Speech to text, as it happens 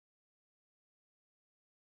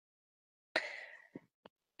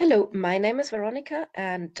Hello, my name is Veronika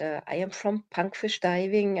and I am from Punkfish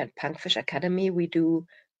Diving and Punkfish Academy. We do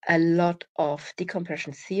a lot of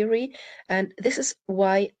decompression theory, and this is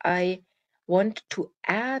why I want to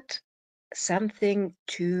add something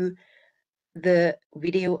to the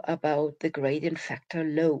video about the gradient factor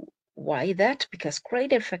low. Why that? Because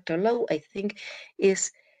gradient factor low, I think,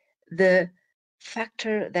 is the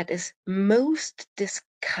factor that is most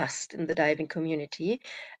discussed in the diving community,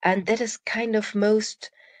 and that is kind of most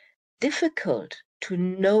difficult to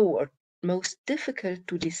know or most difficult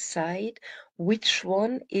to decide which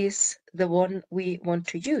one is the one we want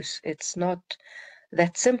to use. It's not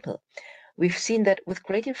that simple. We've seen that with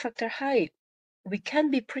gradient factor high, we can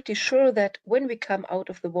be pretty sure that when we come out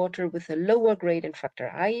of the water with a lower gradient factor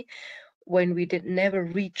high, when we did never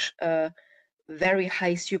reach a very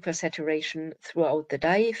high supersaturation throughout the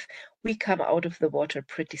dive, we come out of the water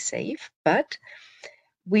pretty safe. But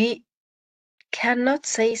we cannot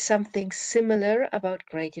say something similar about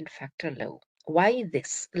gradient factor low. Why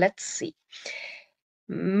this? Let's see.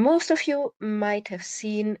 Most of you might have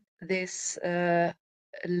seen this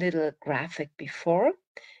little graphic before.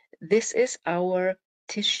 This is our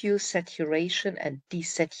tissue saturation and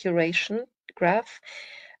desaturation graph,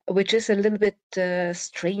 which is a little bit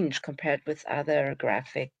strange compared with other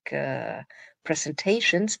graphic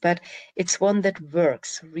presentations, but it's one that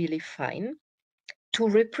works really fine to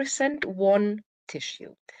represent one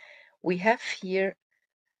tissue. We have here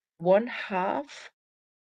one half,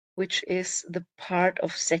 which is the part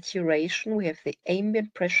of saturation. We have the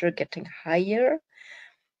ambient pressure getting higher,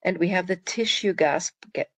 and we have the tissue gas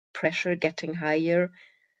pressure getting higher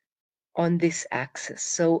on this axis.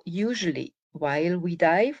 So usually, while we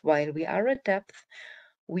dive, while we are at depth,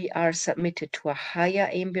 we are submitted to a higher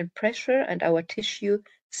ambient pressure, and our tissue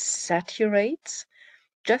saturates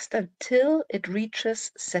just until it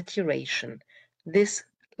reaches saturation. This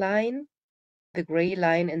line, the gray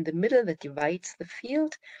line in the middle that divides the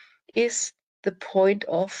field, is the point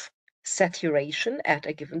of saturation at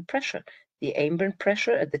a given pressure. The ambient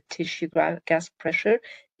pressure and the tissue gas pressure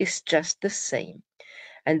is just the same.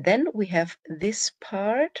 And then we have this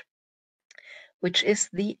part, which is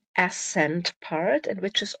the ascent part, and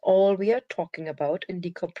which is all we are talking about in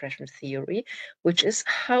decompression theory, which is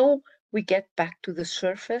how we get back to the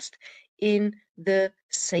surface in the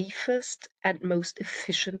safest and most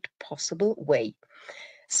efficient possible way.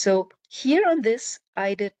 So here on this,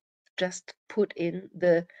 I did just put in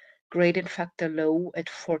the gradient factor low at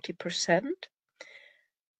 40%.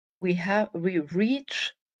 We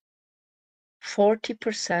reach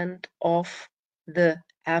 40% of the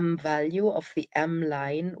M value of the M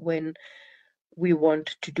line when we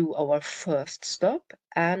want to do our first stop.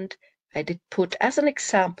 And I did put as an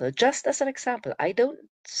example, just as an example, I don't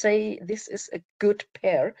say this is a good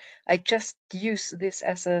pair. I just use this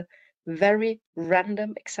as a very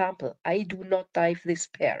random example. I do not dive this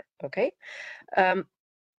pair, okay?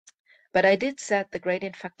 But I did set the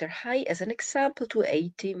gradient factor high as an example to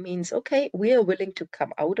 80, means, okay, we are willing to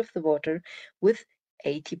come out of the water with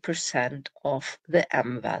 80% of the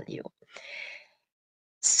M value.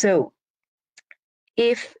 So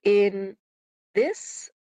if in this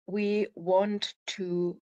we want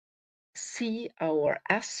to see our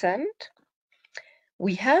ascent,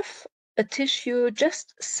 we have a tissue,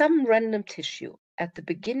 just some random tissue. At the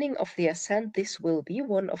beginning of the ascent, this will be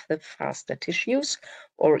one of the faster tissues,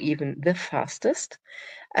 or even the fastest.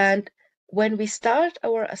 And when we start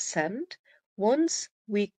our ascent, once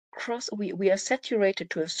we we are saturated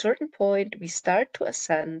to a certain point, we start to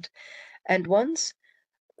ascend, and once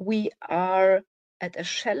we are at a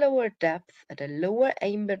shallower depth, at a lower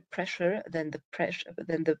ambient pressure than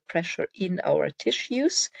the pressure in our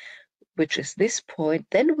tissues, which is this point,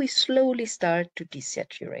 then we slowly start to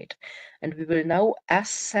desaturate. And we will now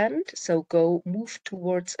ascend, so move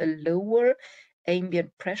towards a lower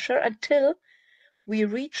ambient pressure until we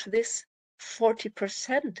reach this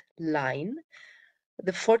 40% line,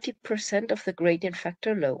 the 40% of the gradient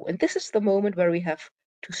factor low. And this is the moment where we have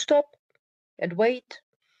to stop and wait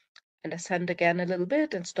and ascend again a little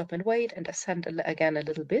bit and stop and wait and ascend again a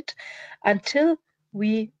little bit until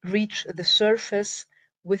we reach the surface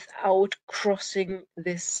without crossing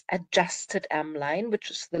this adjusted M line, which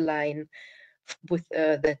is the line with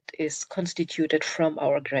that is constituted from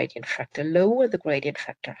our gradient factor low and the gradient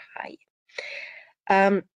factor high.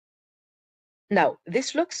 Now,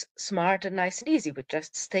 this looks smart and nice and easy. We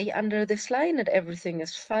just stay under this line and everything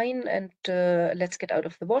is fine, and let's get out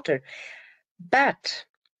of the water. But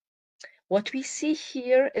what we see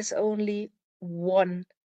here is only one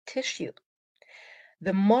tissue.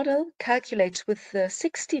 The model calculates with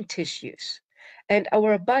 16 tissues, and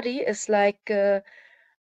our body is like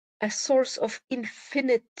a source of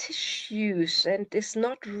infinite tissues and is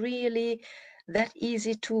not really that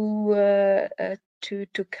easy to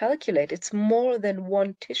calculate. It's more than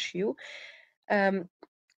one tissue, and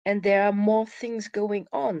there are more things going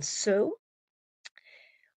on. So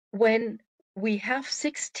when we have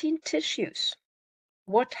 16 tissues,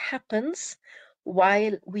 what happens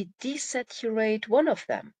while we desaturate one of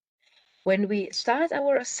them? When we start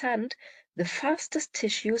our ascent, the fastest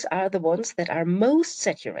tissues are the ones that are most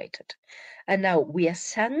saturated. And now we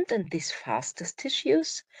ascend and these fastest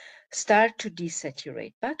tissues start to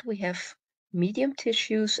desaturate. But we have medium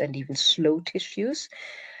tissues and even slow tissues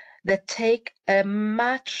that take a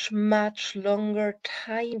much, much longer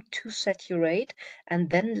time to saturate. And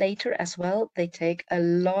then later as well, they take a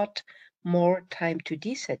lot more time to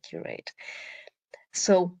desaturate.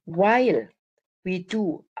 So while we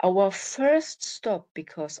do our first stop,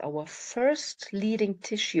 because our first leading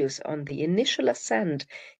tissues on the initial ascent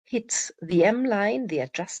hits the M line, the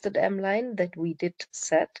adjusted M line that we did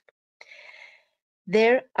set,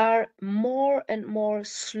 there are more and more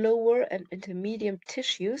slower and intermediate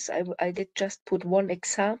tissues. I did just put one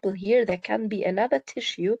example here. There can be another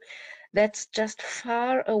tissue that's just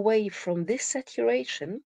far away from this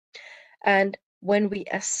saturation. And when we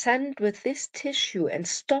ascend with this tissue and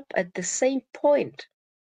stop at the same point,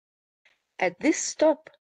 at this stop,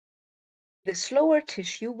 the slower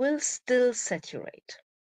tissue will still saturate.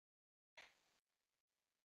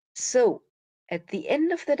 So at the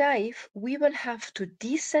end of the dive, we will have to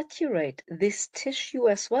desaturate this tissue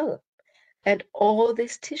as well, and all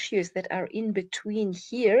these tissues that are in between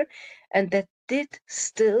here and that did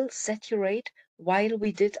still saturate while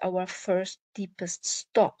we did our first deepest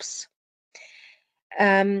stops.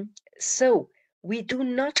 So we do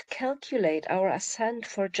not calculate our ascent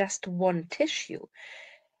for just one tissue.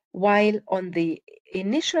 While on the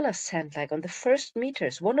initial ascent, like on the first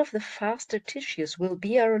meters, one of the faster tissues will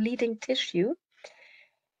be our leading tissue.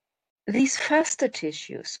 These faster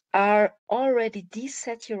tissues are already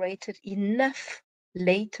desaturated enough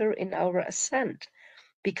later in our ascent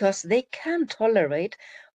because they can tolerate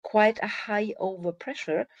quite a high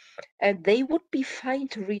overpressure and they would be fine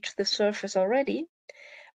to reach the surface already.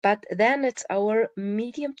 But then it's our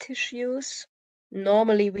medium tissues.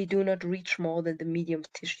 Normally, we do not reach more than the medium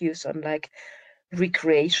tissues on like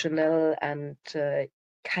recreational and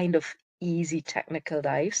kind of easy technical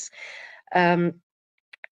dives. And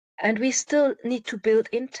we still need to build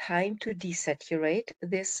in time to desaturate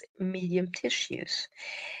these medium tissues.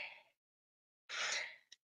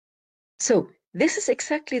 So this is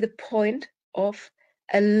exactly the point of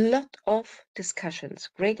a lot of discussions.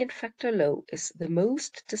 Gradient factor low is the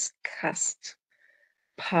most discussed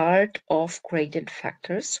part of gradient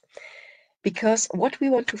factors because what we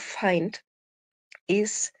want to find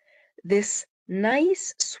is this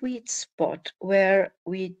nice sweet spot where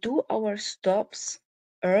we do our stops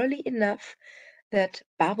early enough that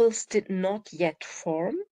bubbles did not yet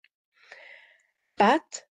form,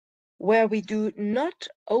 but where we do not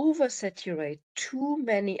oversaturate too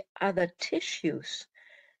many other tissues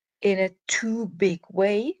in a too big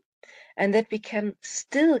way, and that we can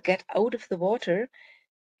still get out of the water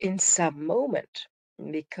in some moment,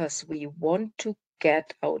 because we want to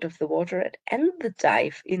get out of the water and end the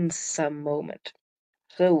dive in some moment.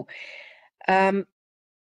 So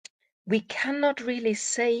we cannot really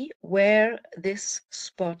say where this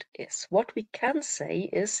spot is. What we can say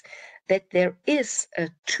is that there is a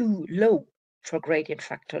too low for gradient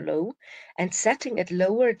factor low, and setting it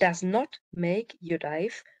lower does not make your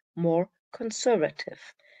dive more conservative.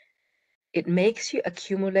 It makes you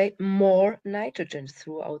accumulate more nitrogen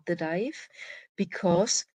throughout the dive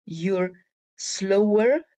because you're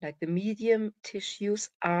slower, like the medium tissues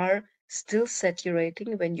are still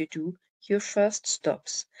saturating when you do your first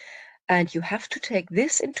stops. And you have to take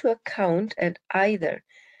this into account and either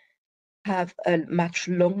have a much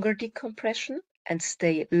longer decompression and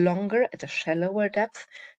stay longer at a shallower depth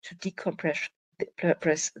to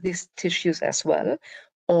decompress these tissues as well,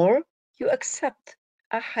 or you accept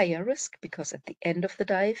a higher risk because at the end of the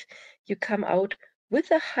dive you come out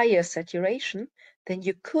with a higher saturation than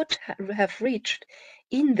you could have reached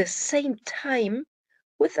in the same time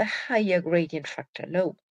with a higher gradient factor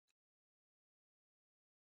low.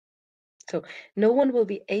 So no one will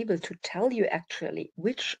be able to tell you actually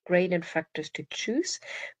which gradient factors to choose,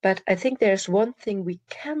 but I think there's one thing we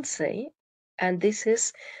can say, and this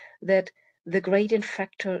is that the gradient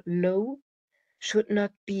factor low should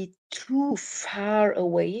not be too far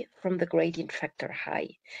away from the gradient factor high.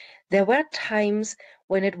 There were times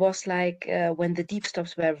when it was like when the deep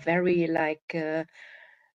stops were very like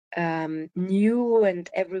new and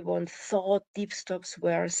everyone thought deep stops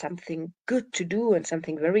were something good to do and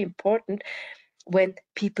something very important, when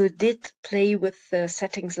people did play with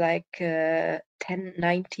settings like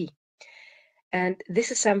 1090. And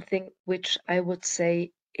this is something which I would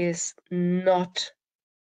say is not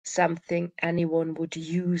something anyone would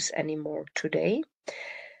use anymore today.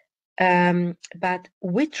 But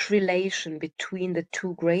which relation between the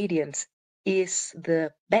two gradients is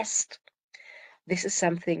the best? This is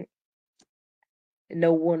something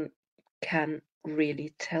no one can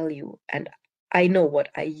really tell you. And I know what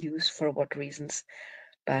I use for what reasons,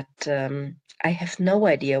 but I have no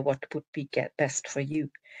idea what would be best for you.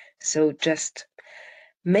 So just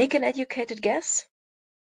make an educated guess.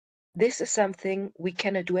 This is something we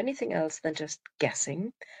cannot do anything else than just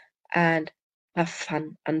guessing, and have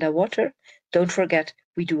fun underwater. Don't forget,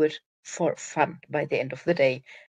 we do it for fun by the end of the day.